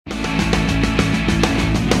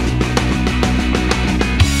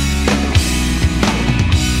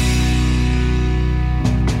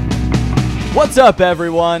What's up,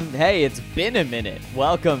 everyone? Hey, it's been a minute.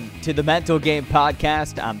 Welcome to the Mental Game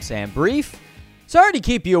Podcast. I'm Sam Brief. Sorry to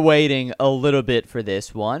keep you waiting a little bit for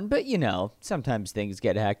this one, but sometimes things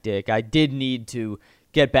get hectic. I did need to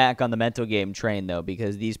get back on the Mental Game train, though,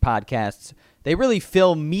 because these podcasts, they really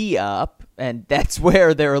fill me up, and that's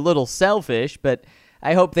where they're a little selfish, but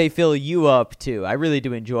I hope they fill you up, too. I really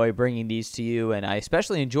do enjoy bringing these to you, and I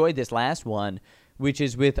especially enjoyed this last one, which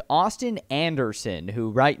is with Austin Anderson,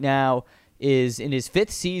 who right now is in his 5th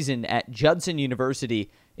season at Judson University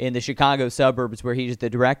in the Chicago suburbs, where he's the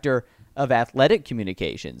director of athletic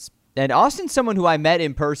communications. And Austin's someone who I met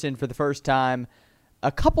in person for the first time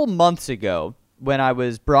a couple months ago when I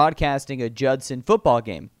was broadcasting a Judson football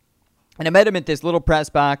game. And I met him at this little press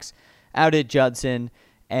box out at Judson.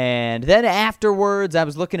 And then afterwards, I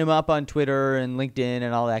was looking him up on Twitter and LinkedIn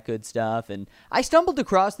and all that good stuff. And I stumbled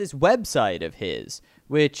across this website of his,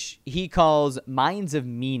 which he calls Minds of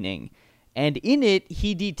Meaning. And in it,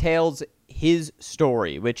 he details his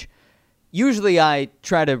story, which usually I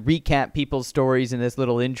try to recap people's stories in this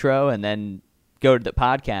little intro and then go to the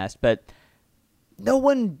podcast. But no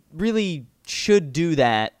one really should do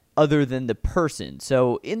that other than the person.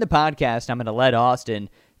 So in the podcast, I'm going to let Austin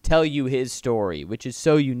tell you his story, which is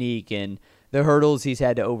so unique, and the hurdles he's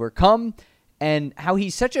had to overcome, and how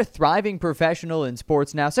he's such a thriving professional in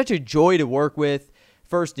sports now, such a joy to work with.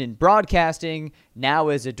 First in broadcasting, now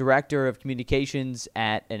as a director of communications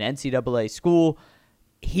at an NCAA school.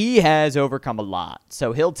 He has overcome a lot,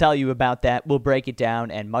 so he'll tell you about that. We'll break it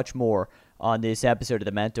down and much more on this episode of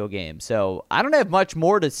The Mental Game. So I don't have much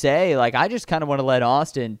more to say. I just kind of want to let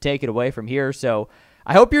Austin take it away from here. So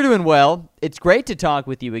I hope you're doing well. It's great to talk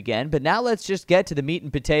with you again, but now let's just get to the meat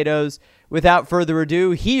and potatoes. Without further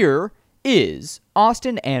ado, here is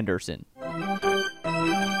Austin Anderson.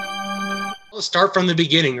 Let's start from the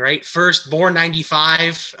beginning, right? First, born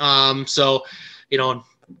 95, prime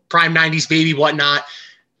 90s baby, whatnot.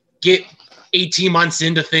 Get 18 months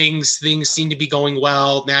into things seem to be going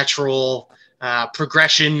well, natural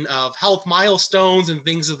progression of health milestones and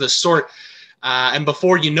things of the sort. And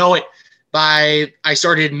before you know it, I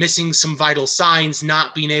started missing some vital signs,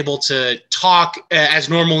 not being able to talk as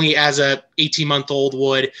normally as a 18-month-old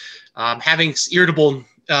would, having irritable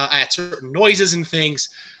at certain noises and things.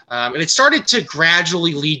 And it started to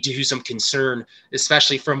gradually lead to some concern,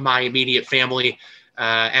 especially from my immediate family.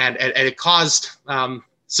 And it caused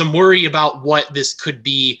some worry about what this could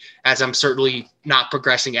be, as I'm certainly not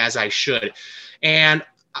progressing as I should. And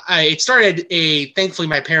it started thankfully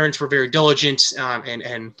my parents were very diligent,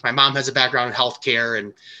 and my mom has a background in healthcare,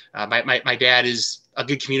 and my dad is a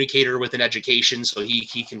good communicator with an education, so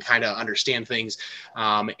he can kind of understand things.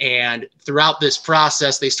 And throughout this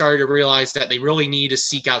process, they started to realize that they really need to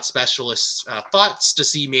seek out specialists' thoughts to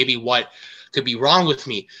see maybe what could be wrong with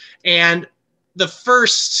me. And the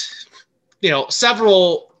first,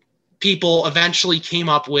 several people eventually came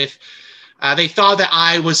up with, they thought that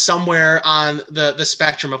I was somewhere on the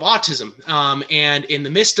spectrum of autism. And in the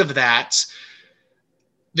midst of that,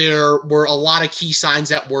 there were a lot of key signs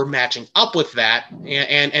that were matching up with that.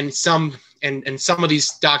 And some of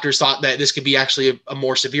these doctors thought that this could be actually a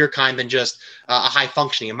more severe kind than just a high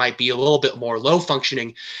functioning. It might be a little bit more low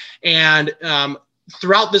functioning. And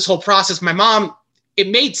throughout this whole process, my mom, it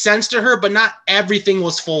made sense to her, but not everything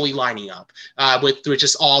was fully lining up with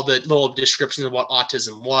just all the little descriptions of what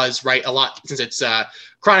autism was, right? A lot, since it's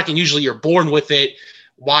chronic and usually you're born with it.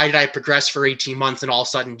 Why did I progress for 18 months and all of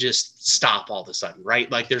a sudden just stop all of a sudden, right?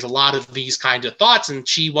 There's a lot of these kinds of thoughts, and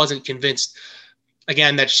she wasn't convinced,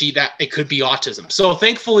 again, that it could be autism. So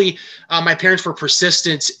thankfully, my parents were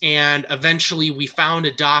persistent, and eventually we found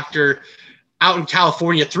a doctor out in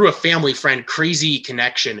California through a family friend, crazy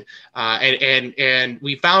connection. And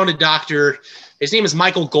we found a doctor. His name is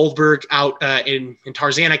Michael Goldberg out in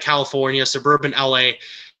Tarzana, California, suburban LA.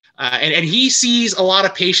 And he sees a lot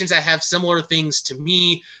of patients that have similar things to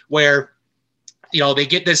me, where, they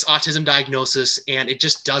get this autism diagnosis and it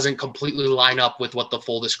just doesn't completely line up with what the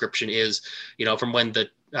full description is, from when the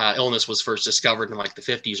illness was first discovered in the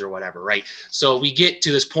 50s or whatever. Right. So we get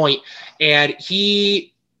to this point, and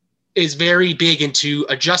he is very big into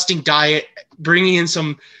adjusting diet, bringing in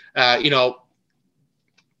some,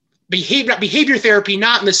 behavior therapy,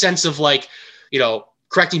 not in the sense of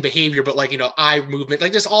correcting behavior, but eye movement,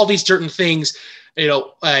 just all these certain things,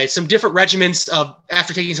 some different regimens of,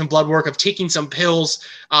 after taking some blood work, of taking some pills,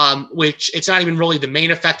 which it's not even really the main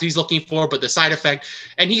effect he's looking for, but the side effect.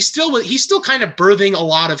 And he's still kind of birthing a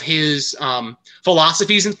lot of his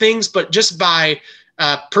philosophies and things, but just by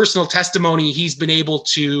personal testimony, he's been able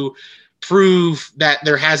to prove that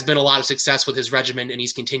there has been a lot of success with his regimen, and he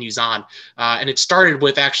continues on. And it started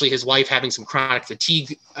with actually his wife having some chronic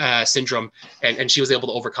fatigue syndrome, and she was able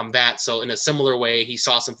to overcome that. So in a similar way, he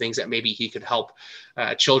saw some things that maybe he could help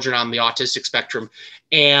children on the autistic spectrum.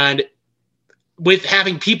 And with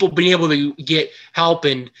having people being able to get help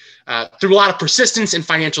and through a lot of persistence and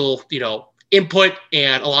financial, input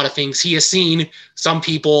and a lot of things, he has seen some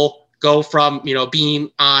people go from,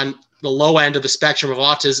 being on the low end of the spectrum of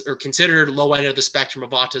autism, or considered low end of the spectrum of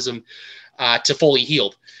autism, to fully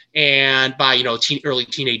healed. And by, early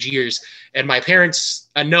teenage years. And my parents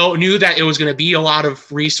knew that it was going to be a lot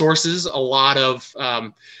of resources, a lot of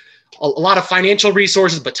financial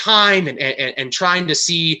resources, but time and trying to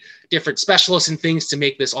see different specialists and things to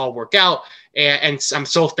make this all work out. And I'm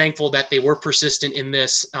so thankful that they were persistent in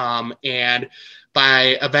this. And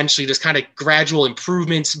by eventually just kind of gradual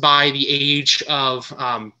improvements by the age of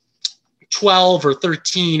 12 or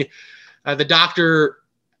 13, the doctor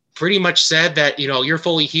pretty much said that, you're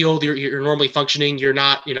fully healed, you're normally functioning, you're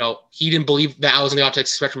not, he didn't believe that I was on the autistic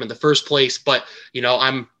spectrum in the first place, but,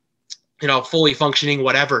 I'm, fully functioning,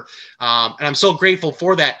 whatever. And I'm so grateful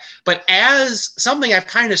for that. But as something I've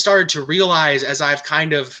kind of started to realize as I've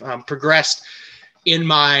kind of progressed in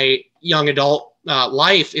my young adult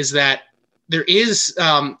life, is that there is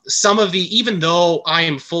some of the, even though I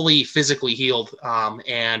am fully physically healed,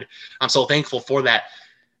 and I'm so thankful for that,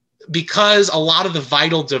 because a lot of the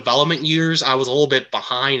vital development years, I was a little bit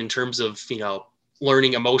behind in terms of,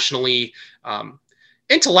 learning emotionally,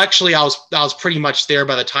 intellectually, I was pretty much there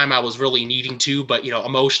by the time I was really needing to, but,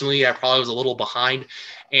 emotionally, I probably was a little behind.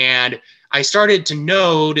 And I started to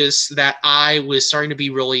notice that I was starting to be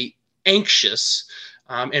really anxious.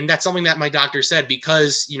 And that's something that my doctor said,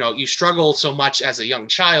 because, you struggle so much as a young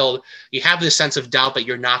child, you have this sense of doubt that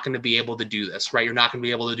you're not going to be able to do this, right? You're not going to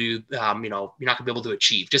be able to do, you're not going to be able to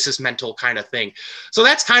achieve, just this mental kind of thing. So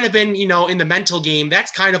that's kind of been, in the mental game,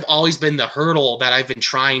 that's kind of always been the hurdle that I've been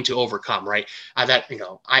trying to overcome, right?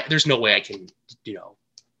 There's no way I can,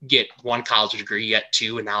 get one college degree yet,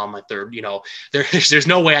 two, and now I'm my third, there's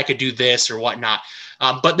no way I could do this or whatnot.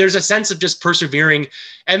 But there's a sense of just persevering,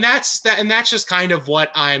 and that's just kind of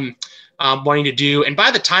what I'm wanting to do. And by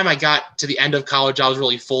the time I got to the end of college, I was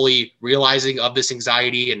really fully realizing of this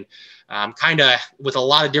anxiety, and kind of with a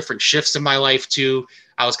lot of different shifts in my life too.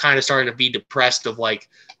 I was kind of starting to be depressed of like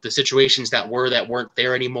the situations that weren't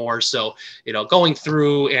there anymore. So, going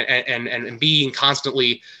through and being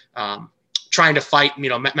constantly, trying to fight,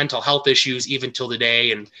 mental health issues even till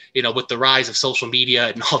today. And, with the rise of social media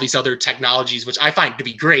and all these other technologies, which I find to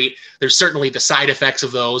be great, there's certainly the side effects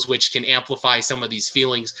of those, which can amplify some of these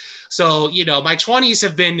feelings. So, my 20s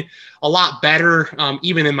have been a lot better,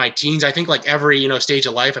 even in my teens. I think like every, stage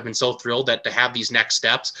of life, I've been so thrilled to have these next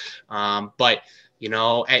steps. But,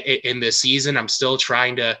 in this season, I'm still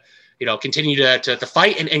trying to, continue to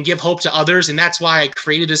fight and give hope to others. And that's why I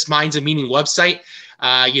created this Minds of Meaning website.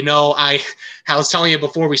 I was telling you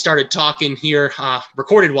before we started talking here,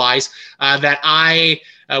 recorded wise, that I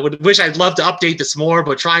would wish I'd love to update this more,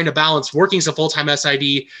 but trying to balance working as a full-time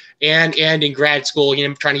SID and in grad school,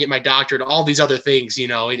 trying to get my doctorate, all these other things,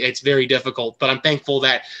 it's very difficult, but I'm thankful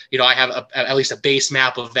that, I have at least a base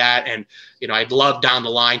map of that. And, I'd love down the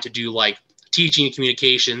line to do like teaching and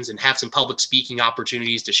communications and have some public speaking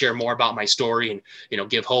opportunities to share more about my story and,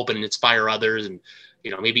 give hope and inspire others, and,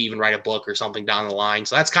 maybe even write a book or something down the line.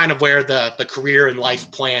 So that's kind of where the career and life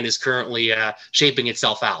plan is currently shaping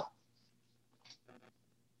itself out.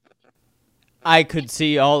 I could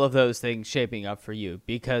see all of those things shaping up for you,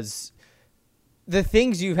 because the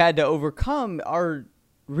things you've had to overcome are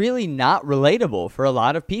really not relatable for a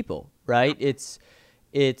lot of people, right? It's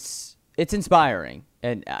inspiring.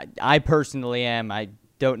 And I personally am. I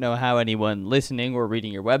don't know how anyone listening or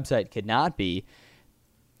reading your website could not be.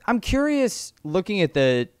 I'm curious, looking at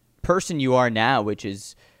the person you are now, which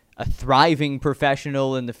is a thriving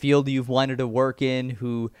professional in the field you've wanted to work in,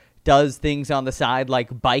 who does things on the side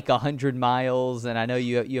like bike 100 miles, and I know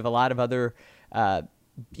you have a lot of other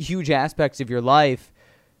huge aspects of your life.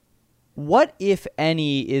 What, if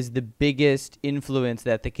any, is the biggest influence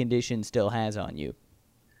that the condition still has on you?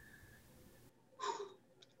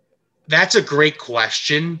 That's a great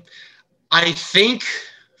question. I think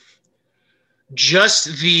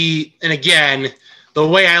and again, the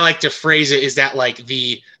way I like to phrase it is that like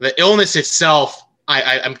the illness itself,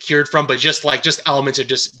 I'm cured from, but just elements of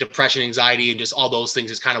just depression, anxiety, and just all those things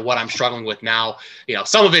is kind of what I'm struggling with now.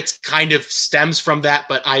 Some of it's kind of stems from that,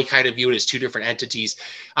 but I kind of view it as two different entities.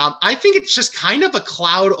 I think it's just kind of a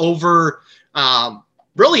cloud over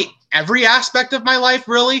really every aspect of my life,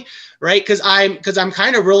 really, right? Because I'm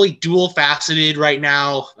kind of really dual faceted right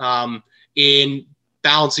now. in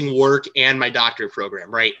balancing work and my doctorate program,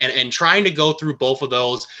 right? And trying to go through both of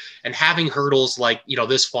those and having hurdles like,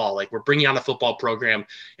 this fall, like we're bringing on a football program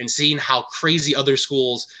and seeing how crazy other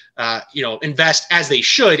schools, invest as they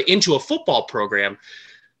should into a football program.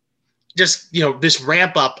 Just, this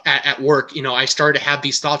ramp up at work, I started to have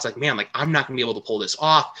these thoughts like, man, like I'm not gonna be able to pull this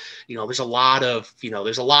off. There's a lot of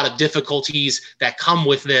difficulties that come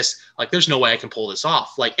with this. Like, there's no way I can pull this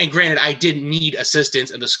off. Like, and granted, I didn't need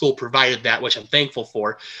assistance and the school provided that, which I'm thankful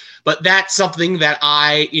for. But that's something that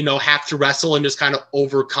I, have to wrestle and just kind of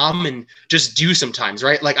overcome and just do sometimes,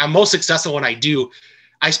 right? Like, I'm most successful when I do.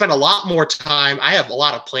 I spend a lot more time. I have a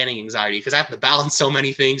lot of planning anxiety because I have to balance so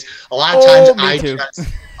many things. A lot of times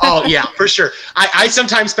oh yeah, for sure. I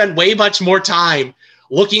sometimes spend way much more time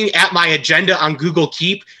looking at my agenda on Google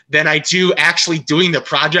Keep than I do actually doing the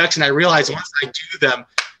projects. And I realize once I do them,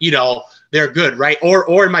 they're good, right?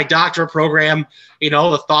 Or in my doctorate program,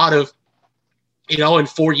 the thought of, in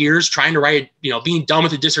 4 years trying to write, being done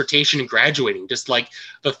with a dissertation and graduating, just like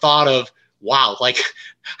the thought of, wow, like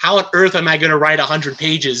how on earth am I going to write 100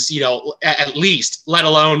 pages, at least, let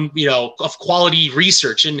alone, of quality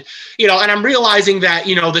research. And, and I'm realizing that,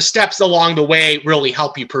 the steps along the way really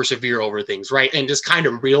help you persevere over things, right? And just kind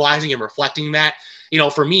of realizing and reflecting that,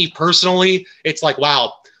 for me personally, it's like,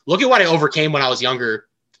 wow, look at what I overcame when I was younger.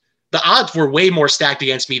 The odds were way more stacked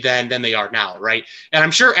against me then than they are now, right? And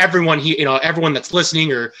I'm sure everyone here, everyone that's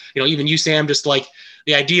listening, or, even you, Sam, just like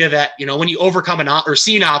the idea that, when you overcome or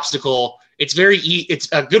see an obstacle, it's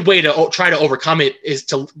a good way to try to overcome it is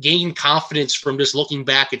to gain confidence from just looking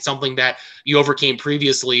back at something that you overcame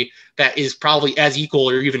previously that is probably as equal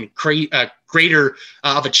or even greater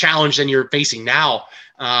of a challenge than you're facing now.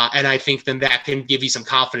 And I think then that can give you some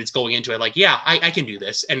confidence going into it. Like, yeah, I can do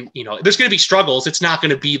this. And, there's going to be struggles. It's not going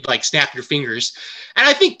to be like snap your fingers. And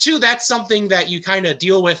I think too, that's something that you kind of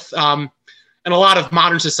deal with in a lot of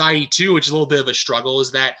modern society too, which is a little bit of a struggle,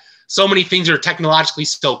 is that so many things are technologically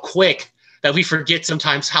so quick that we forget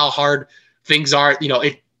sometimes how hard things are.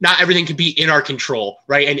 Not everything can be in our control,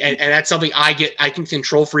 right? And that's something I can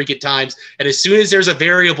control freak at times. And as soon as there's a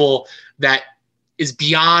variable that is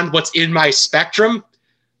beyond what's in my spectrum,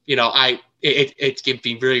 it can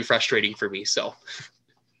be really frustrating for me. So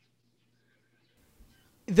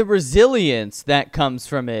the resilience that comes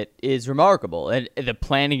from it is remarkable. And the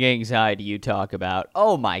planning anxiety you talk about,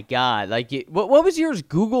 oh my God. Like, what was yours?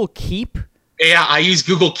 Google Keep? Yeah, I use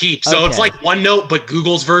Google Keep. So It's like OneNote, but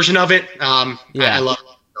Google's version of it. Yeah. I love it.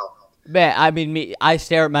 Man, I mean, I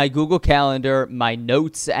stare at my Google Calendar, my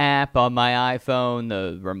Notes app on my iPhone,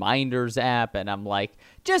 the Reminders app, and I'm like,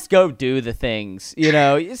 just go do the things.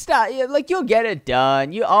 You stop. Like, you'll get it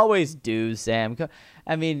done. You always do, Sam.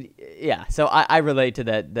 I mean, yeah. So I relate to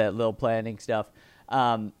that little planning stuff.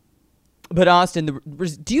 But Austin,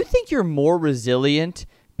 do you think you're more resilient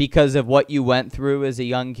because of what you went through as a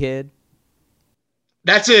young kid?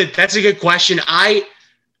 That's a good question.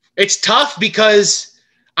 It's tough because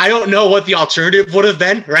I don't know what the alternative would have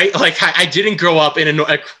been, right? Like, I didn't grow up in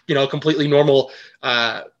a completely normal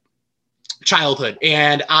childhood.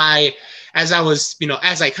 And as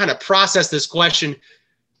I kind of process this question,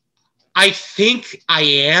 I think I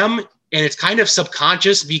am, and it's kind of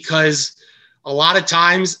subconscious because a lot of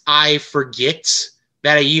times I forget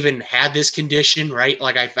that I even had this condition, right?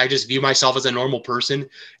 Like, I just view myself as a normal person,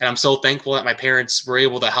 and I'm so thankful that my parents were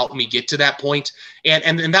able to help me get to that point.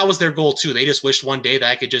 And that was their goal too. They just wished one day that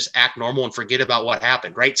I could just act normal and forget about what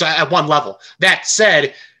happened, right? So at one level, that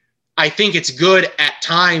said, I think it's good at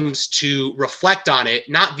times to reflect on it,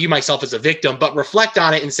 not view myself as a victim, but reflect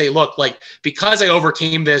on it and say, look, like, because I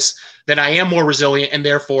overcame this, then I am more resilient, and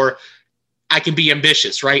therefore I can be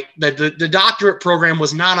ambitious, right? The doctorate program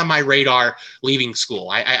was not on my radar leaving school.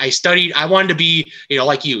 I studied, I wanted to be,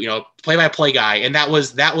 like you, play-by-play guy. And that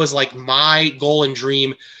was like my goal and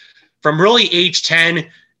dream from really age 10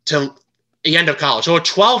 to the end of college. So a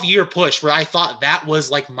 12-year push where I thought that was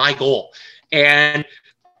like my goal. And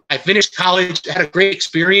I finished college, had a great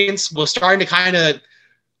experience, was starting to kind of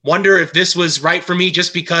wonder if this was right for me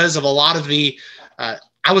just because of a lot of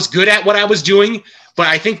I was good at what I was doing. But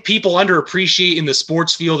I think people underappreciate in the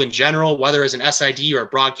sports field in general, whether as an SID or a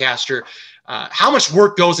broadcaster, how much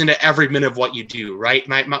work goes into every minute of what you do, right?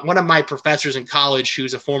 One of my professors in college,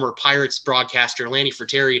 who's a former Pirates broadcaster, Lanny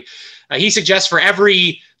Fratteri, he suggests for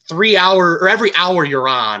every 3 hour or every hour you're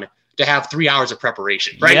on to have 3 hours of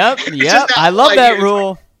preparation, right? Yep. I love that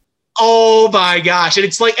rule. Oh my gosh. And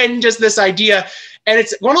it's like, and just this idea, and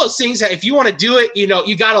it's one of those things that if you want to do it,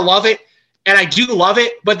 you got to love it. And I do love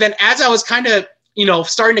it. But then as I was kind of,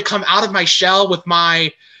 starting to come out of my shell with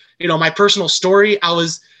my, my personal story, I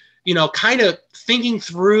was kind of thinking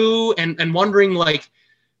through and wondering, like,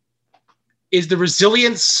 is the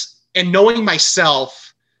resilience and knowing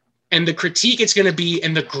myself and the critique it's going to be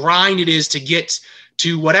and the grind it is to get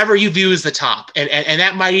to whatever you view as the top. And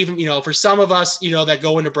that might even, for some of us, that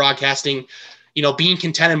go into broadcasting, being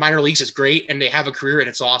content in minor leagues is great and they have a career and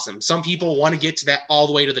it's awesome. Some people want to get to that all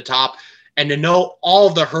the way to the top, and to know all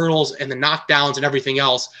of the hurdles and the knockdowns and everything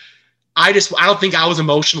else. I don't think I was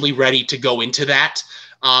emotionally ready to go into that.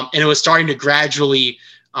 And it was starting to gradually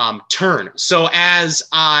turn. So as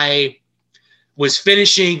I was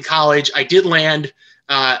finishing college, I did land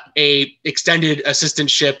a extended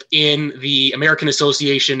assistantship in the American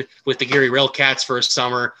Association with the Gary Railcats for a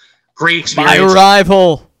summer. Great experience. My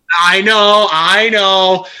rival. I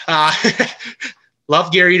know.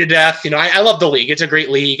 Love Gary to death. I love the league. It's a great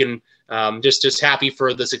league, and just happy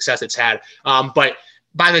for the success it's had. But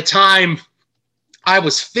by the time I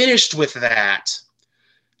was finished with that,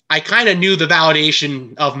 I kind of knew the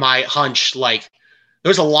validation of my hunch. Like,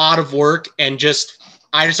 there's a lot of work, and I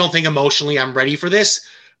just don't think emotionally I'm ready for this,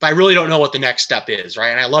 but I really don't know what the next step is, right?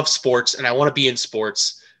 And I love sports, and I want to be in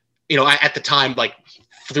sports, at the time, like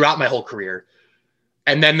throughout my whole career.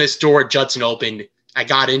 And then this door at Judson opened. I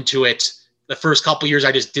got into it. The first couple of years,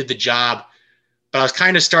 I just did the job, but I was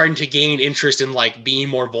kind of starting to gain interest in, like, being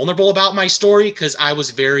more vulnerable about my story, because I was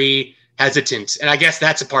very hesitant. And I guess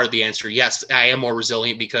that's a part of the answer. Yes, I am more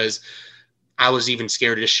resilient because I was even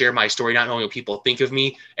scared to just share my story, not knowing what people think of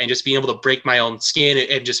me, and just being able to break my own skin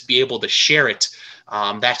and just be able to share it.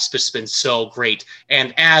 That's just been so great.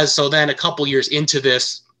 And so then a couple years into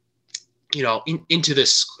this, into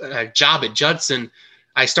this job at Judson,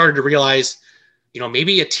 I started to realize,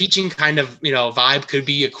 maybe a teaching kind of, vibe could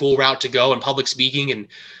be a cool route to go, in public speaking. And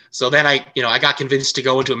so then I got convinced to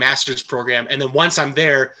go into a master's program. And then once I'm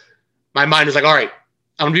there, my mind was like, all right,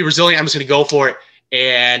 I'm gonna be resilient. I'm just gonna go for it.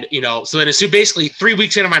 And, so then it's basically 3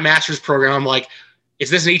 weeks into my master's program, I'm like, is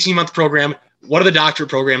this an 18-month program? What are the doctorate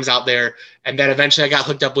programs out there? And then eventually I got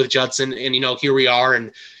hooked up with Judson, and, here we are.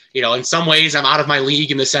 And, in some ways I'm out of my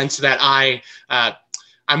league in the sense that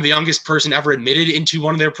I'm the youngest person ever admitted into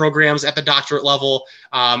one of their programs at the doctorate level.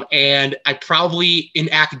 And I probably in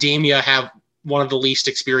academia have one of the least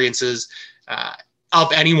experiences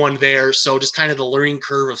of anyone there. So just kind of the learning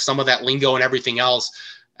curve of some of that lingo and everything else.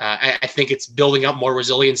 I think it's building up more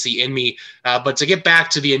resiliency in me. But to get back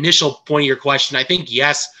to the initial point of your question, I think,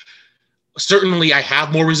 yes, certainly I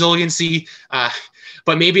have more resiliency.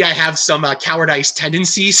 But maybe I have some cowardice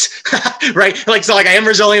tendencies, right? Like I am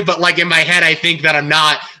resilient, but like in my head, I think that I'm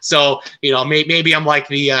not. So, maybe I'm like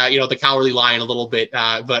the, the cowardly lion a little bit,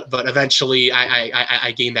 but eventually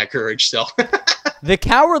I gain that courage. So the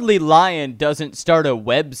cowardly lion doesn't start a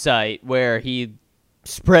website where he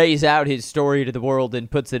sprays out his story to the world and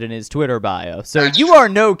puts it in his Twitter bio. So you are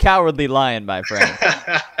no cowardly lion, my friend.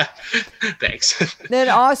 Thanks. Then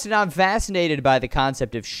Austin, I'm fascinated by the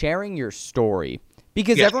concept of sharing your story.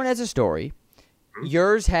 Because everyone has a story.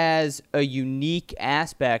 Yours has a unique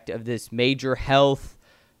aspect of this major health,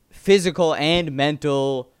 physical and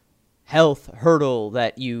mental health hurdle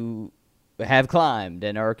that you have climbed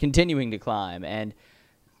and are continuing to climb. And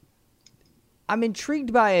I'm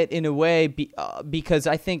intrigued by it in a way because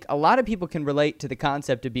I think a lot of people can relate to the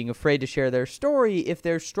concept of being afraid to share their story if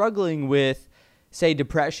they're struggling with, say,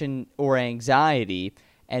 depression or anxiety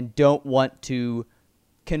and don't want to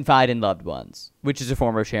confide in loved ones, which is a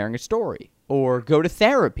form of sharing a story, or go to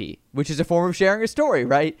therapy, which is a form of sharing a story,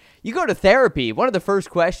 right? You go to therapy, one of the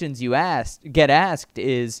first questions you get asked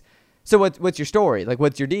is, so what's your story? Like,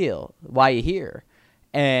 what's your deal? Why are you here?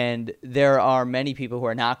 And there are many people who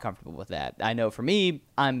are not comfortable with that. I know for me,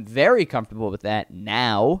 I'm very comfortable with that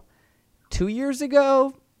now. 2 years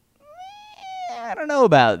ago, I don't know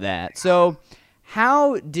about that. So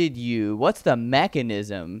what's the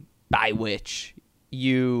mechanism by which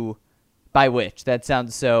that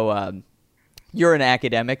sounds so, you're an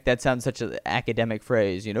academic. That sounds such an academic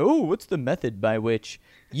phrase, what's the method by which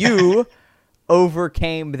you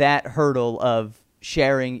overcame that hurdle of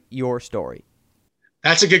sharing your story?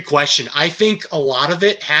 That's a good question. I think a lot of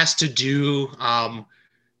it has to do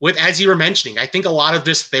with, as you were mentioning, I think a lot of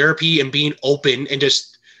this therapy and being open and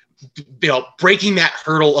just, breaking that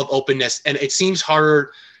hurdle of openness. And it seems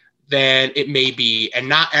harder than it may be. And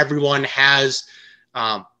not everyone has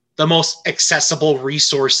the most accessible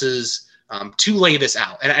resources to lay this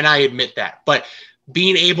out. And I admit that. But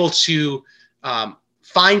being able to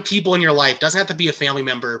find people in your life, doesn't have to be a family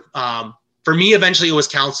member. For me, eventually it was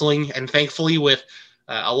counseling. And thankfully with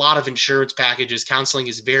a lot of insurance packages. Counseling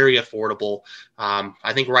is very affordable.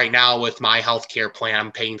 I think right now with my healthcare plan,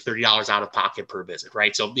 I'm paying $30 out of pocket per visit,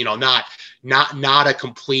 right? So, not a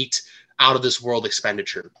complete out of this world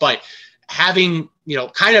expenditure, but having,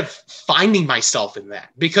 kind of finding myself in that,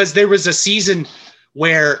 because there was a season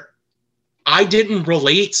where I didn't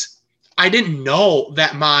relate. I didn't know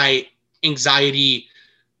that my anxiety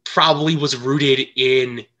probably was rooted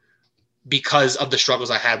in because of the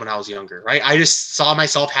struggles I had when I was younger, right? I just saw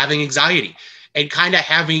myself having anxiety, and kind of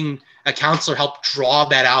having a counselor help draw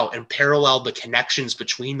that out and parallel the connections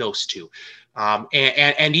between those two.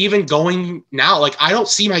 And even going now, like, I don't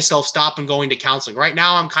see myself stopping going to counseling. Right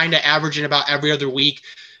now, I'm kind of averaging about every other week.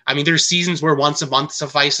 I mean, there's seasons where once a month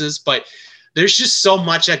suffices, but there's just so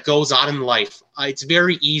much that goes on in life. It's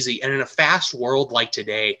very easy. And in a fast world like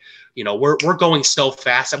today, we're going so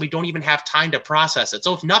fast that we don't even have time to process it.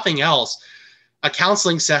 So if nothing else, a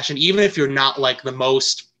counseling session, even if you're not like the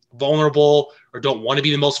most vulnerable or don't want to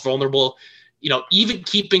be the most vulnerable, even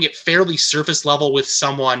keeping it fairly surface level with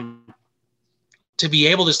someone, to be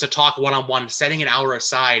able just to talk one-on-one, setting an hour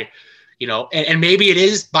aside, and maybe it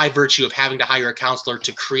is by virtue of having to hire a counselor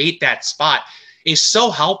to create that spot, is so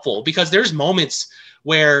helpful, because there's moments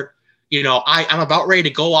where, I'm about ready to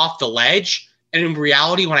go off the ledge. And in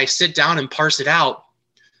reality, when I sit down and parse it out,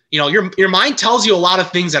 your mind tells you a lot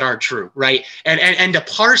of things that aren't true, right? And to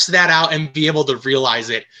parse that out and be able to realize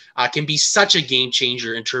it can be such a game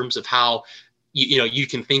changer in terms of how you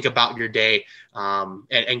can think about your day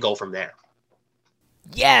and go from there.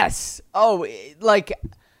 Yes. Oh, like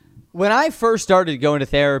when I first started going to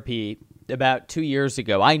therapy about 2 years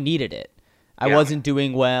ago, I needed it. I wasn't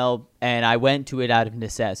doing well, and I went to it out of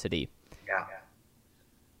necessity. Yeah.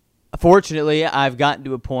 Fortunately, I've gotten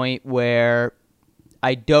to a point where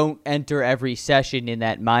I don't enter every session in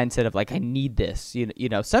that mindset of like, I need this.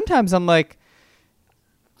 Sometimes I'm like,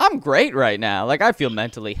 I'm great right now. Like, I feel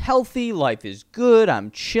mentally healthy. Life is good. I'm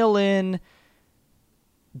chilling.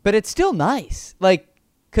 But it's still nice. Like,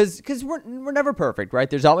 because we're never perfect, right?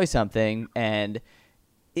 There's always something. And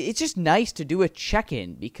it's just nice to do a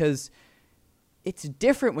check-in, because it's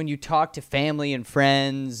different when you talk to family and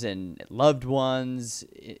friends and loved ones.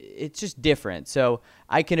 It's just different. So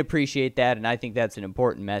I can appreciate that, and I think that's an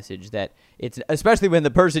important message, that it's, especially when the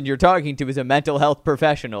person you're talking to is a mental health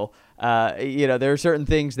professional. There are certain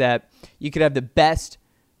things that you could have the best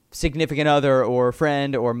significant other or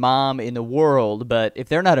friend or mom in the world, but if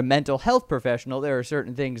they're not a mental health professional, there are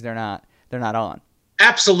certain things they're not on.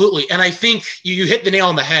 Absolutely. And I think you hit the nail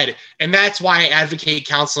on the head. And that's why I advocate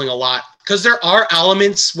counseling a lot, because there are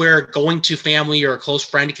elements where going to family or a close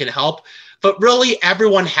friend can help. But really,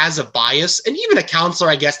 everyone has a bias. And even a counselor,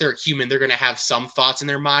 I guess they're human. They're going to have some thoughts in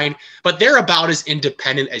their mind, but they're about as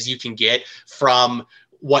independent as you can get from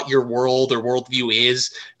what your world or worldview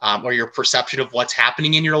is, or your perception of what's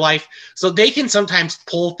happening in your life. So they can sometimes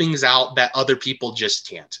pull things out that other people just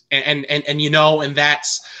can't. And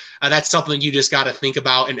that's something you just got to think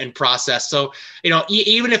about and process. So,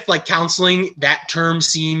 even if like counseling, that term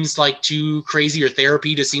seems like too crazy, or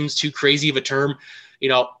therapy just seems too crazy of a term,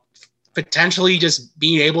 potentially just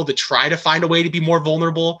being able to try to find a way to be more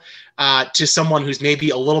vulnerable to someone who's maybe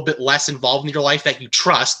a little bit less involved in your life that you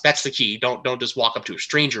trust. That's the key. Don't just walk up to a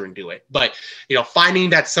stranger and do it. But, finding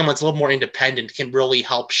that someone's a little more independent can really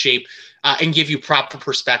help shape and give you proper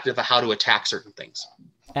perspective of how to attack certain things.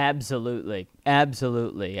 Absolutely.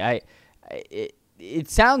 It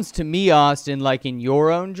sounds to me, Austin, like in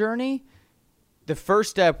your own journey, the first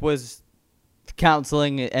step was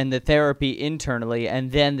counseling and the therapy internally,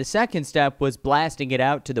 and then the second step was blasting it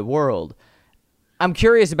out to the world. I'm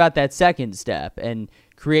curious about that second step and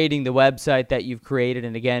creating the website that you've created.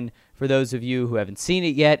 And again, for those of you who haven't seen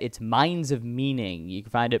it yet, it's Minds of Meaning. You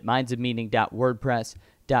can find it at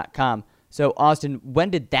mindsofmeaning.wordpress.com. So, Austin,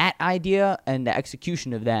 when did that idea and the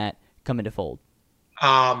execution of that come into fold?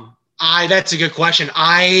 That's a good question.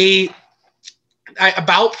 I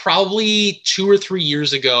about probably 2 or 3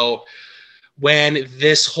 years ago, when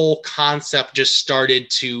this whole concept just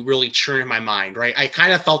started to really churn in my mind, right? I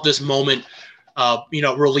kind of felt this moment of,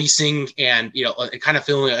 releasing and, kind of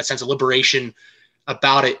feeling a sense of liberation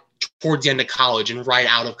about it towards the end of college and right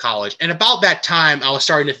out of college. And about that time, I was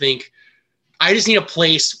starting to think, I just need a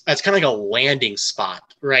place that's kind of like a landing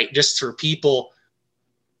spot, right? Just for people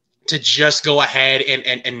to just go ahead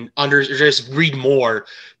and just read more.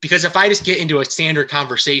 Because if I just get into a standard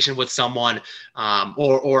conversation with someone,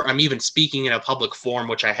 or I'm even speaking in a public forum,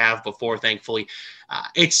 which I have before, thankfully,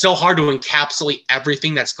 it's so hard to encapsulate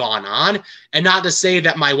everything that's gone on. And not to say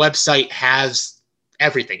that my website has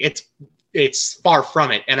everything. It's it's far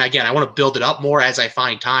from it. And again, I want to build it up more as I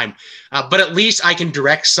find time. But at least I can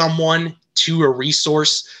direct someone to a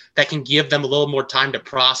resource that can give them a little more time to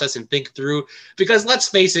process and think through. Because let's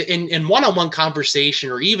face it, in one-on-one conversation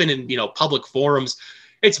or even in public forums,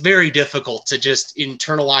 it's very difficult to just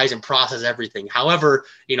internalize and process everything. However,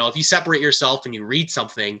 if you separate yourself and you read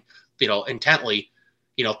something, intently,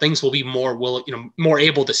 things will be more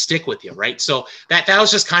able to stick with you, right? So that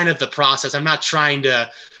was just kind of the process. I'm not trying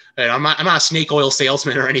to, I'm not a snake oil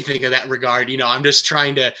salesman or anything of that regard. I'm just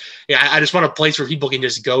trying to, I just want a place where people can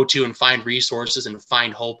just go to and find resources and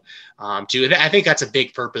find hope. I think that's a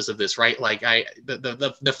big purpose of this, right? Like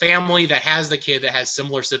the family that has the kid that has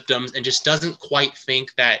similar symptoms and just doesn't quite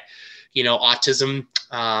think that, autism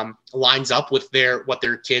lines up with what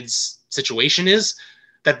their kid's situation is,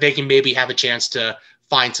 that they can maybe have a chance to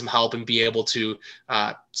find some help and be able to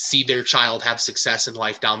see their child have success in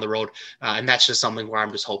life down the road. And that's just something where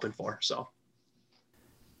I'm just hoping for. So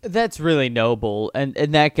that's really noble. And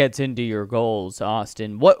that gets into your goals,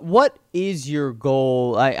 Austin. What is your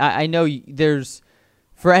goal? I know there's,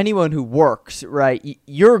 for anyone who works, right,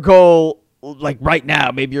 your goal, like right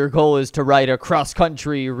now, maybe your goal is to write a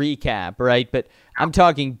cross-country recap, right? But I'm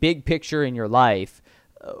talking big picture in your life.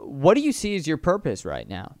 What do you see as your purpose right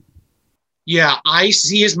now? Yeah, I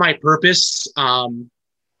see as my purpose,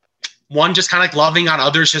 one, just kind of like loving on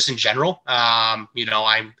others just in general. I'm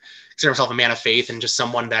consider myself a man of faith and just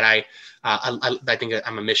someone that I think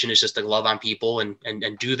I'm a mission is just to love on people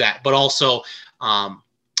and do that. But also,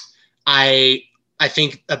 I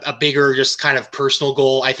think a bigger just kind of personal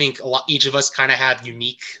goal, I think each of us kind of have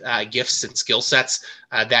unique gifts and skill sets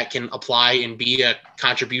that can apply and be a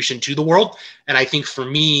contribution to the world. And I think for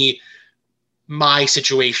me, my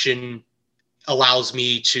situation allows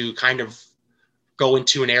me to kind of go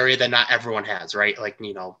into an area that not everyone has, right? Like,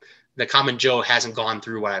 the common Joe hasn't gone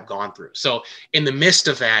through what I've gone through. So in the midst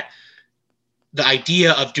of that, the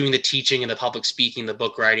idea of doing the teaching and the public speaking, the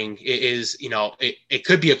book writing is, it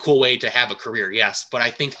could be a cool way to have a career. Yes. But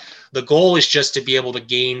I think the goal is just to be able to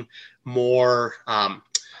gain more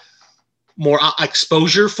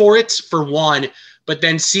exposure for it, for one, but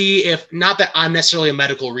then see if, not that I'm necessarily a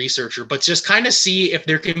medical researcher, but just kind of see if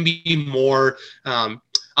there can be more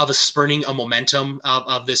of a spurning a momentum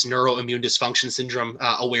of this neuroimmune dysfunction syndrome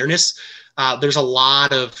awareness. There's a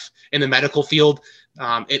lot of, in the medical field,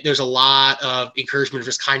 there's a lot of encouragement of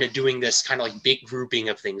just kind of doing this kind of like big grouping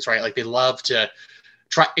of things, right? Like they love to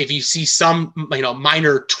try, if you see some,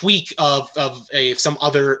 minor tweak of some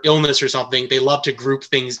other illness or something, they love to group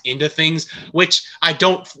things into things, which I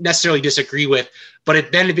don't necessarily disagree with,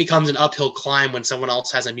 but then it becomes an uphill climb when someone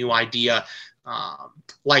else has a new idea,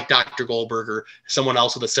 like Dr. Goldberg or someone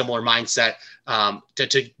else with a similar mindset,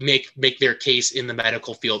 to make their case in the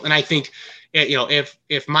medical field. And I think,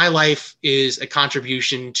 if my life is a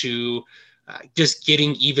contribution to just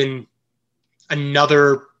getting even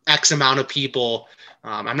another X amount of people,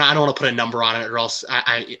 I don't want to put a number on it, or else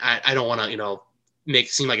I don't want to, make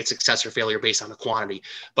it seem like it's success or failure based on the quantity.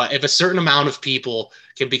 But if a certain amount of people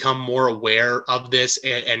can become more aware of this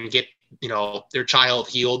and get, their child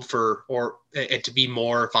healed or to be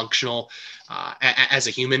more functional as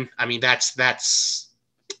a human, I mean, that's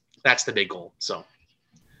the big goal. So.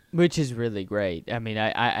 Which is really great. I mean,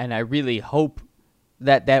 I really hope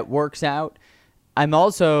that works out. I'm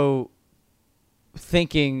also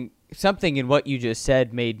thinking something in what you just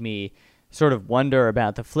said made me sort of wonder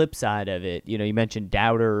about the flip side of it. You mentioned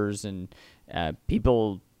doubters and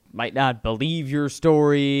people might not believe your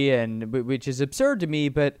story, and which is absurd to me.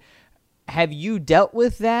 But have you dealt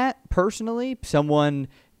with that personally? Someone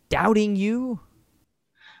doubting you?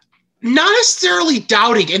 Not necessarily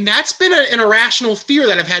doubting. And that's been an irrational fear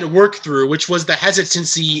that I've had to work through, which was the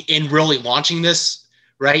hesitancy in really launching this,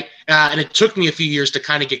 right? And it took me a few years to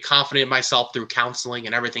kind of get confident in myself through counseling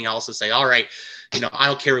and everything else to say, all right, I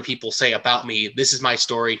don't care what people say about me. This is my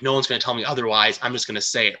story. No one's going to tell me otherwise. I'm just going to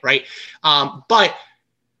say it, right? But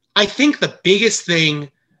I think the biggest thing,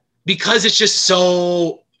 because it's just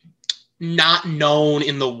so not known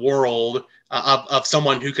in the world of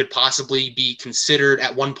someone who could possibly be considered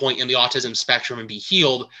at one point in the autism spectrum and be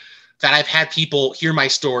healed, that I've had people hear my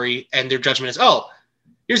story and their judgment is, oh,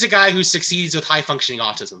 here's a guy who succeeds with high functioning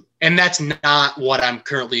autism. And that's not what I'm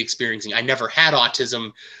currently experiencing. I never had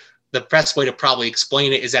autism. The best way to probably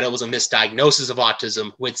explain it is that it was a misdiagnosis of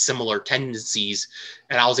autism with similar tendencies,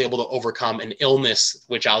 and I was able to overcome an illness,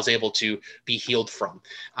 which I was able to be healed from.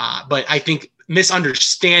 But I think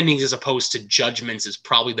misunderstandings as opposed to judgments is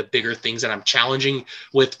probably the bigger things that I'm challenging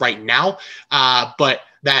with right now. But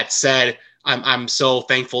that said, I'm so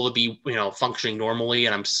thankful to be, functioning normally,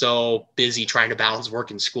 and I'm so busy trying to balance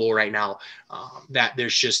work and school right now that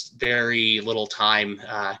there's just very little time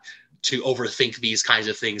to overthink these kinds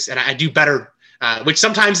of things. And I do better, which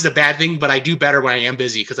sometimes is a bad thing, but I do better when I am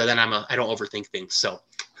busy because then I don't overthink things. So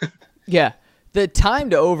yeah, the time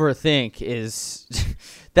to overthink is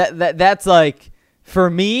that's like, for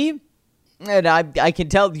me, and I can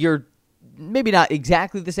tell you're maybe not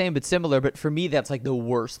exactly the same, but similar. But for me, that's like the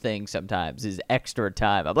worst thing sometimes is extra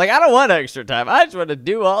time. I'm like, I don't want extra time. I just want to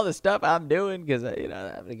do all the stuff I'm doing because, I'm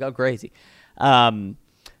going to go crazy.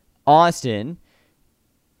 Austin,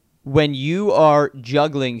 when you are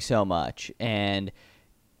juggling so much and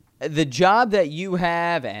the job that you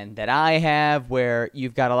have and that I have, where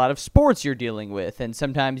you've got a lot of sports you're dealing with, and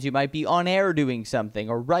sometimes you might be on air doing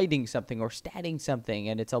something or writing something or statting something,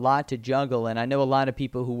 and it's a lot to juggle. And I know a lot of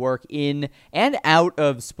people who work in and out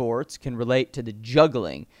of sports can relate to the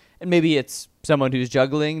juggling. And maybe it's someone who's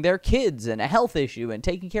juggling their kids and a health issue and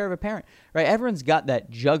taking care of a parent, right? Everyone's got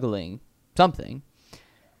that juggling something.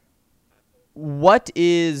 What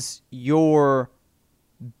is your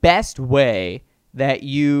best way that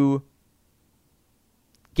you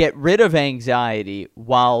get rid of anxiety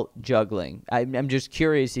while juggling? I'm just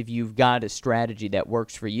curious if you've got a strategy that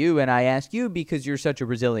works for you, and I ask you because you're such a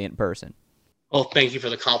resilient person. Well, thank you for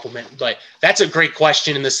the compliment, but that's a great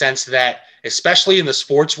question in the sense that, especially in the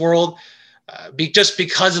sports world, just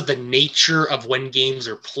because of the nature of when games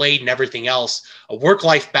are played and everything else, a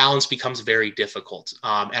work-life balance becomes very difficult.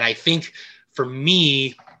 And I think for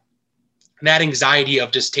me, that anxiety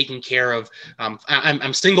of just taking care of,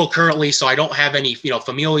 I'm single currently, so I don't have any,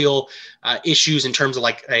 familial issues in terms of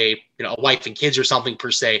like a wife and kids or something per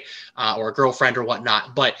se, or a girlfriend or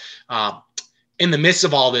whatnot. But in the midst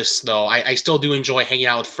of all this, though, I still do enjoy hanging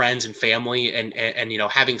out with friends and family and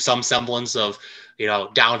having some semblance of,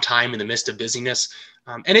 downtime in the midst of busyness.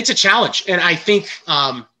 And it's a challenge. And I think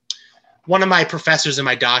one of my professors in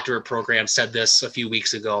my doctorate program said this a few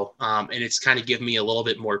weeks ago, and it's kind of given me a little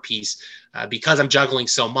bit more peace because I'm juggling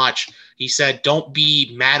so much. He said, don't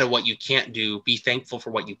be mad at what you can't do. Be thankful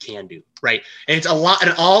for what you can do, right? And it's a lot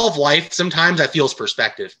in all of life. Sometimes that feels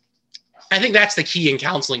perspective. I think that's the key in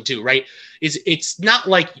counseling too, right? It's not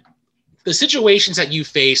like the situations that you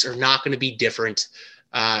face are not going to be different,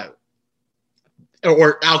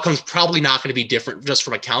 or outcomes probably not going to be different just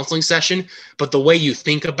from a counseling session, but the way you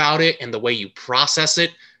think about it and the way you process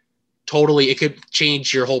it, totally, it could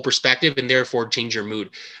change your whole perspective and therefore change your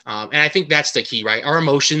mood. And I think that's the key, right? Our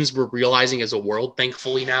emotions, we're realizing as a world,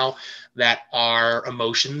 thankfully now, that our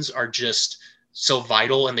emotions are just so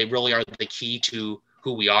vital and they really are the key to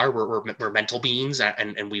who we are. We're mental beings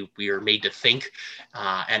and we are made to think.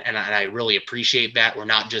 And I really appreciate that. We're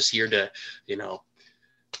not just here to,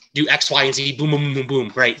 do X, Y, and Z, boom, boom, boom,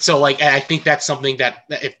 boom, right? So like, I think that's something that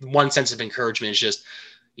if one sense of encouragement is just,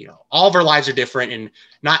 all of our lives are different and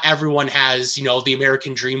not everyone has, the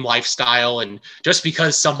American dream lifestyle. And just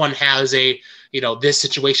because someone has a, this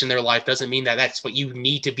situation in their life doesn't mean that that's what you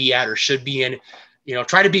need to be at or should be in.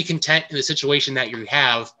 Try to be content in the situation that you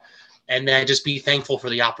have, and then just be thankful for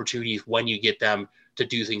the opportunities when you get them to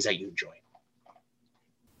do things that you enjoy.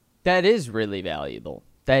 That is really valuable.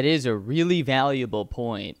 That is a really valuable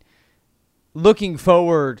point. Looking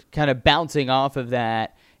forward, kind of bouncing off of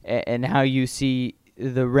that and how you see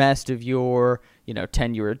the rest of your,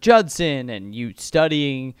 tenure at Judson and you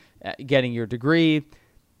studying, getting your degree.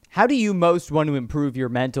 How do you most want to improve your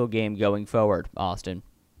mental game going forward, Austin?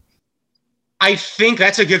 I think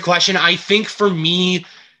that's a good question. I think for me,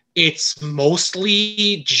 it's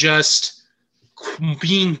mostly just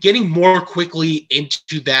getting more quickly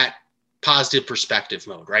into that positive perspective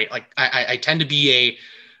mode, right? Like I tend to be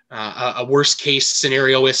a worst case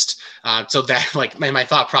scenarioist. So that like my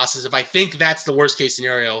thought process, if I think that's the worst case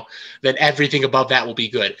scenario, then everything above that will be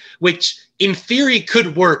good, which in theory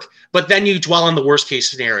could work, but then you dwell on the worst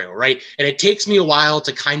case scenario, right? And it takes me a while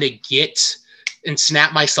to kind of get and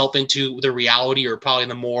snap myself into the reality, or probably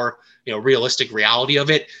the more, realistic reality of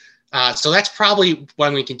it. So that's probably what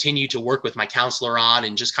I'm going to continue to work with my counselor on,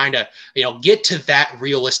 and just kind of, get to that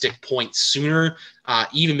realistic point sooner.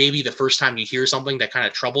 Even maybe the first time you hear something that kind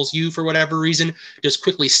of troubles you for whatever reason, just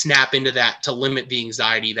quickly snap into that to limit the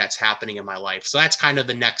anxiety that's happening in my life. So that's kind of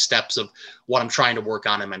the next steps of what I'm trying to work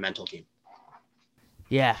on in my mental game.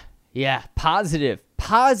 Yeah. Positive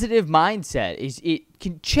mindset it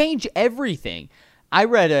can change everything. I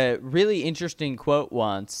read a really interesting quote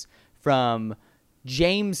once from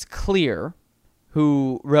James Clear,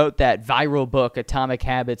 who wrote that viral book, Atomic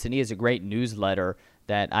Habits, and he has a great newsletter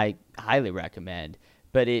that I highly recommend.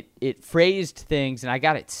 but it phrased things, and I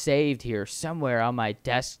got it saved here somewhere on my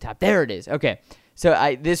desktop. There it is. Okay.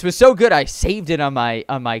 So this was so good, I saved it on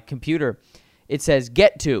my computer. It says,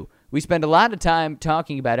 get to. We spend a lot of time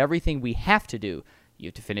talking about everything we have to do. You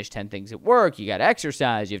have to finish 10 things at work. You got to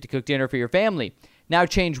exercise. You have to cook dinner for your family. Now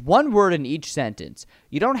change one word in each sentence.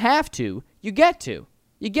 You don't have to. You get to.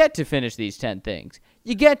 You get to finish these 10 things.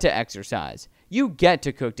 You get to exercise. You get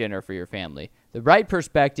to cook dinner for your family. The right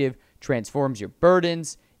perspective transforms your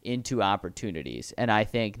burdens into opportunities. And I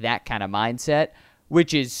think that kind of mindset,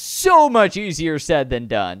 which is so much easier said than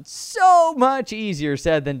done,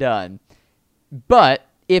 but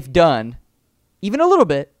if done, even a little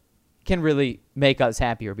bit, can really make us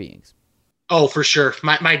happier beings. Oh, for sure.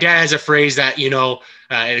 My dad has a phrase that, and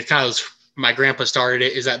it kind of was, my grandpa started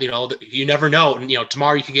it, is that, you never know. And,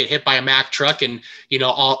 tomorrow you could get hit by a Mack truck and,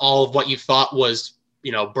 all of what you thought was,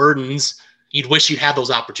 burdens, you'd wish you'd had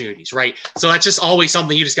those opportunities, right? So that's just always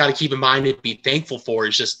something you just got to keep in mind and be thankful for,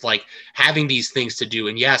 is just like having these things to do.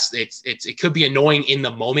 And yes, it could be annoying in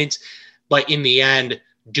the moment, but in the end,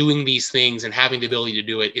 doing these things and having the ability to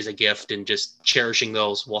do it is a gift, and just cherishing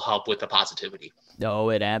those will help with the positivity.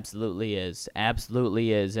 No, it absolutely is.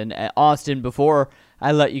 Absolutely is. And Austin, before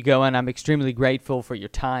I let you go, and I'm extremely grateful for your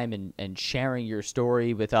time and sharing your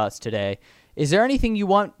story with us today, is there anything you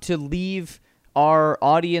want to leave our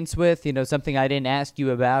audience with, something I didn't ask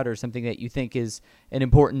you about, or something that you think is an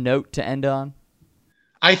important note to end on?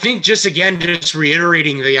 I think just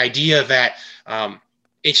reiterating the idea that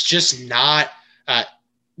it's just not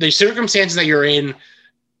the circumstances that you're in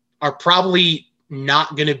are probably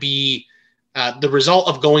not going to be the result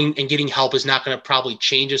of going and getting help is not going to probably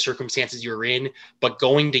change the circumstances you're in, but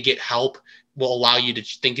going to get help will allow you to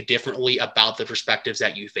think differently about the perspectives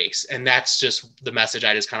that you face. And that's just the message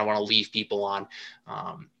I just kind of want to leave people on.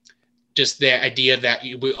 Just the idea that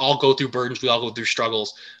we all go through burdens, we all go through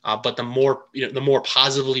struggles, but the more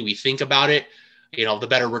positively we think about it, the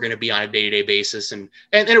better we're going to be on a day-to-day basis. And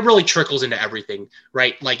it really trickles into everything,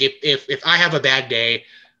 right? Like if I have a bad day,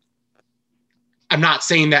 I'm not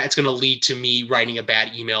saying that it's going to lead to me writing a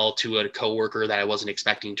bad email to a coworker that I wasn't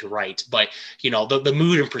expecting to write, but the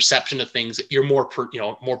mood and perception of things, you're more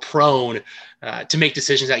prone to make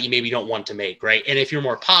decisions that you maybe don't want to make, right? And if you're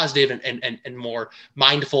more positive and more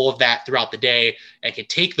mindful of that throughout the day and can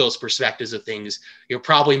take those perspectives of things, you're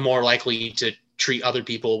probably more likely to treat other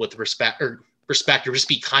people with respect, or just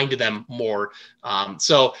be kind to them more.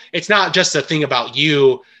 So it's not just a thing about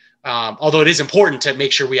you. Although it is important to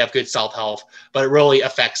make sure we have good self-help, but it really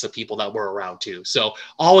affects the people that we're around too. So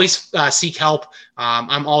always seek help.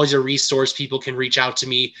 I'm always a resource. People can reach out to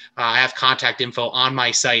me. I have contact info on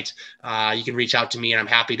my site. You can reach out to me, and I'm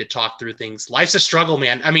happy to talk through things. Life's a struggle,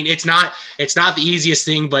 man. I mean, it's not the easiest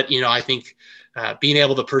thing, but I think being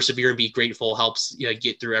able to persevere and be grateful helps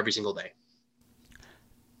get through every single day.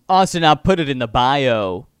 Austin, I'll put it in the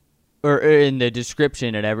bio or in the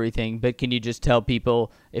description and everything, but can you just tell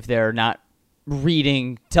people, if they're not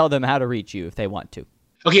reading, tell them how to reach you if they want to?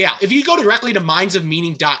 Okay, yeah. If you go directly to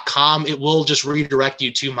mindsofmeaning.com, it will just redirect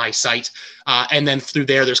you to my site. And then through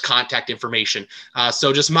there's contact information.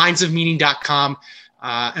 So just mindsofmeaning.com.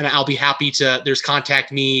 And I'll be happy to, there's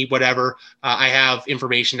contact me, whatever. I have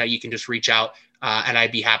information that you can just reach out. And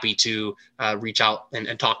I'd be happy to reach out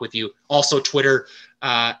and talk with you. Also, Twitter,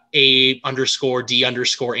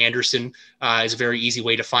 A_D_Anderson is a very easy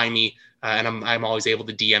way to find me. And I'm always able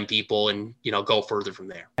to DM people and, go further from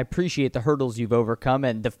there. I appreciate the hurdles you've overcome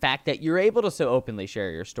and the fact that you're able to so openly share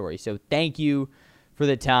your story. So thank you for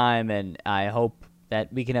the time, and I hope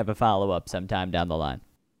that we can have a follow-up sometime down the line.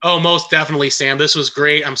 Oh, most definitely, Sam. This was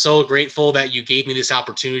great. I'm so grateful that you gave me this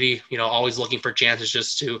opportunity. Always looking for chances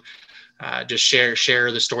just to just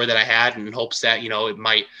share the story that I had, in hopes that, it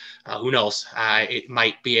might, who knows, it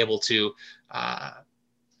might be able to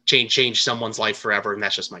change someone's life forever. And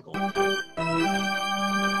that's just my goal.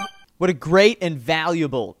 What a great and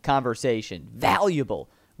valuable conversation. Valuable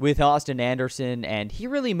with Austin Anderson. And he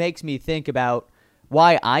really makes me think about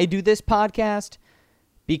why I do this podcast,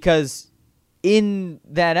 because in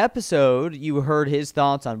that episode, you heard his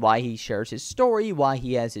thoughts on why he shares his story, why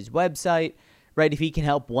he has his website, right? If he can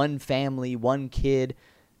help one family, one kid.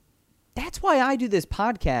 That's why I do this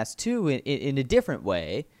podcast too, in a different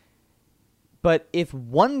way. But if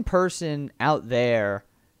one person out there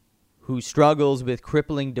who struggles with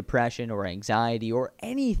crippling depression or anxiety or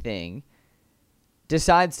anything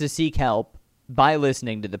decides to seek help by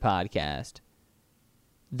listening to the podcast,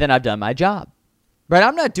 then I've done my job. Right?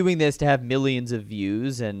 I'm not doing this to have millions of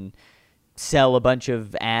views and sell a bunch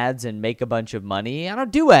of ads and make a bunch of money. I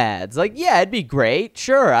don't do ads. Like, yeah, it'd be great.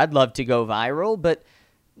 Sure, I'd love to go viral, but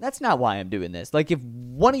That's not why I'm doing this. Like, if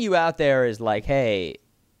one of you out there is like, hey,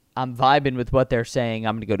 I'm vibing with what they're saying,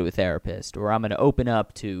 I'm going to go to a therapist, or I'm going to open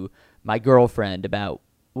up to my girlfriend about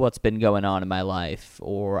what's been going on in my life,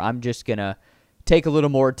 or I'm just going to take a little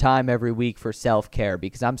more time every week for self-care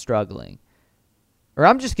because I'm struggling, or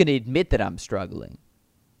I'm just going to admit that I'm struggling,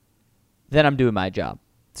 then I'm doing my job.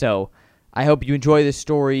 So I hope you enjoy the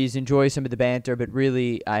stories, enjoy some of the banter, but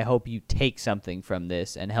really I hope you take something from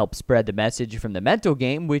this and help spread the message from the mental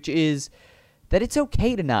game, which is that it's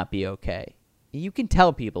okay to not be okay. You can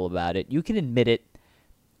tell people about it. You can admit it.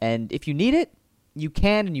 And if you need it, you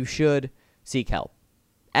can and you should seek help.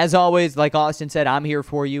 As always, like Austin said, I'm here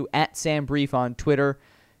for you at SamBrief on Twitter.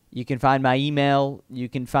 You can find my email. You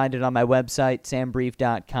can find it on my website,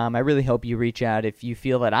 sambrief.com. I really hope you reach out if you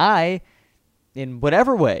feel that I, in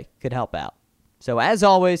whatever way, could help out. So as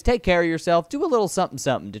always, take care of yourself. Do a little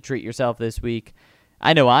something to treat yourself this week.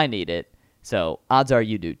 I know I need it, so odds are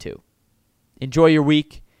you do too. Enjoy your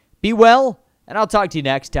week. Be well, and I'll talk to you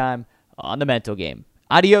next time on The Mental Game.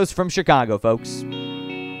 Adios from Chicago, folks.